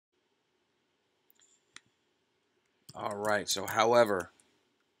All right, so however,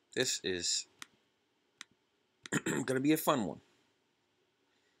 this is going to be a fun one.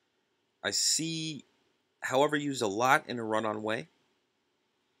 I see however used a lot in a run-on way.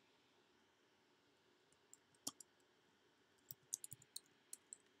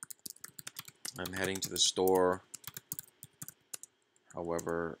 I'm heading to the store.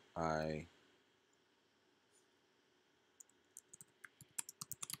 However, I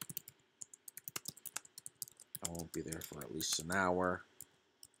won't be there for at least an hour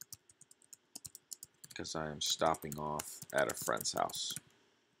because I am stopping off at a friend's house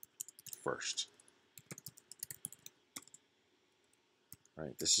first. All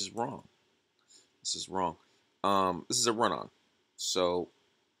right, this is wrong. This is wrong. This is a run-on, so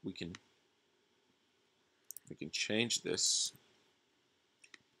we can change this,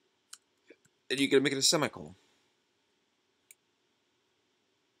 and you can make it a semicolon.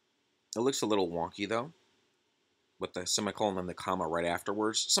 It looks a little wonky though, with the semicolon and the comma right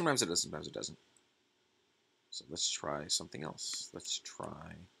afterwards. Sometimes it does, sometimes it doesn't. So let's try something else. Let's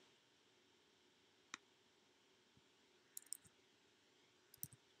try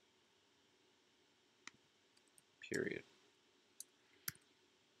period.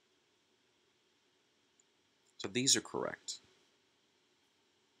 So these are correct.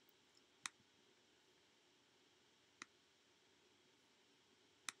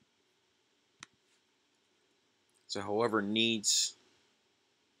 So however needs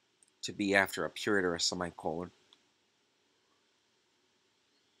to be after a period or a semicolon.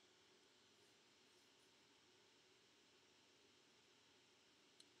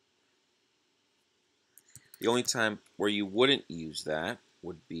 The only time where you wouldn't use that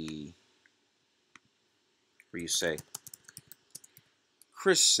would be where you say,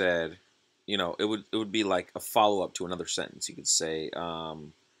 Chris said, you know, it would be like a follow-up to another sentence. You could say,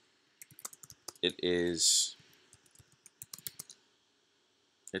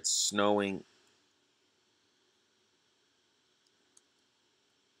 it's snowing.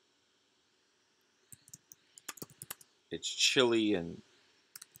 It's chilly and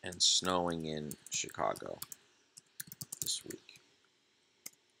snowing in Chicago this week.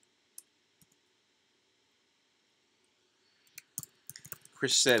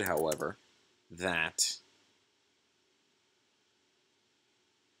 Chris said, however, that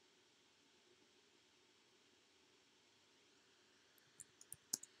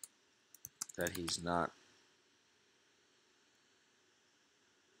he's not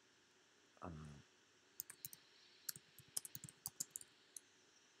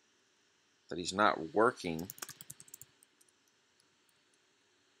working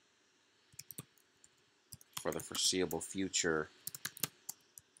for the foreseeable future,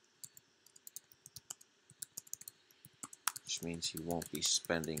 which means he won't be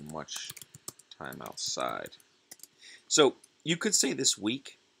spending much time outside. So you could say this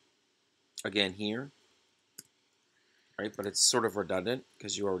week again here, right? But it's sort of redundant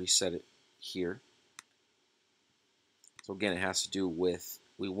because you already said it here. So again, it has to do with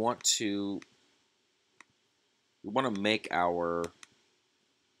we want to make our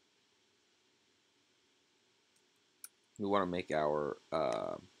we want to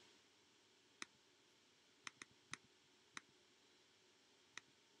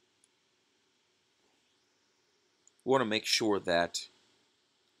make sure that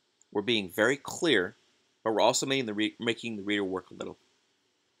we're being very clear, but we're also making the reader work a little.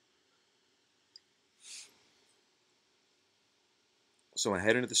 So I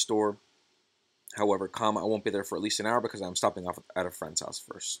head into the store. However, comma, I won't be there for at least an hour because I'm stopping off at a friend's house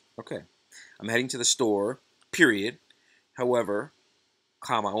first. Okay. I'm heading to the store, period. However,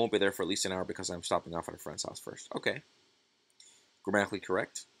 comma, I won't be there for at least an hour because I'm stopping off at a friend's house first. Okay. Grammatically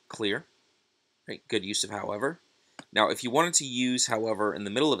correct. Clear. Right. Good use of however. Now, if you wanted to use however in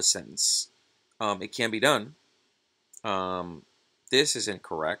the middle of a sentence, it can be done. This is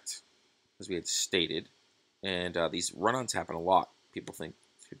incorrect, as we had stated, and these run-ons happen a lot. People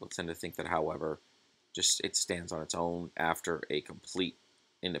tend to think that however, just it stands on its own after a complete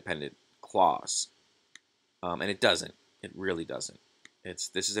independent clause, and it doesn't. It really doesn't.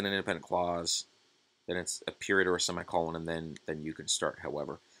 This is an independent clause, then it's a period or a semicolon, and then you can start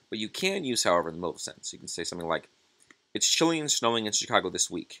however. But you can use however in the middle of a sentence. You can say something like, "It's chilly and snowing in Chicago this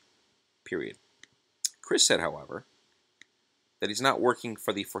week." Period. Chris said, however, that he's not working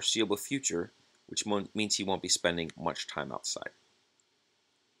for the foreseeable future, which means he won't be spending much time outside.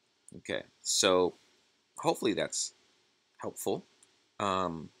 Okay, so hopefully that's helpful.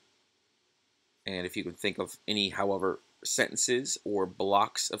 And if you can think of any, however, sentences or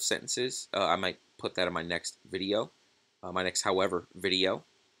blocks of sentences, I might put that in my next video, my next however video.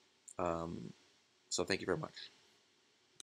 So thank you very much.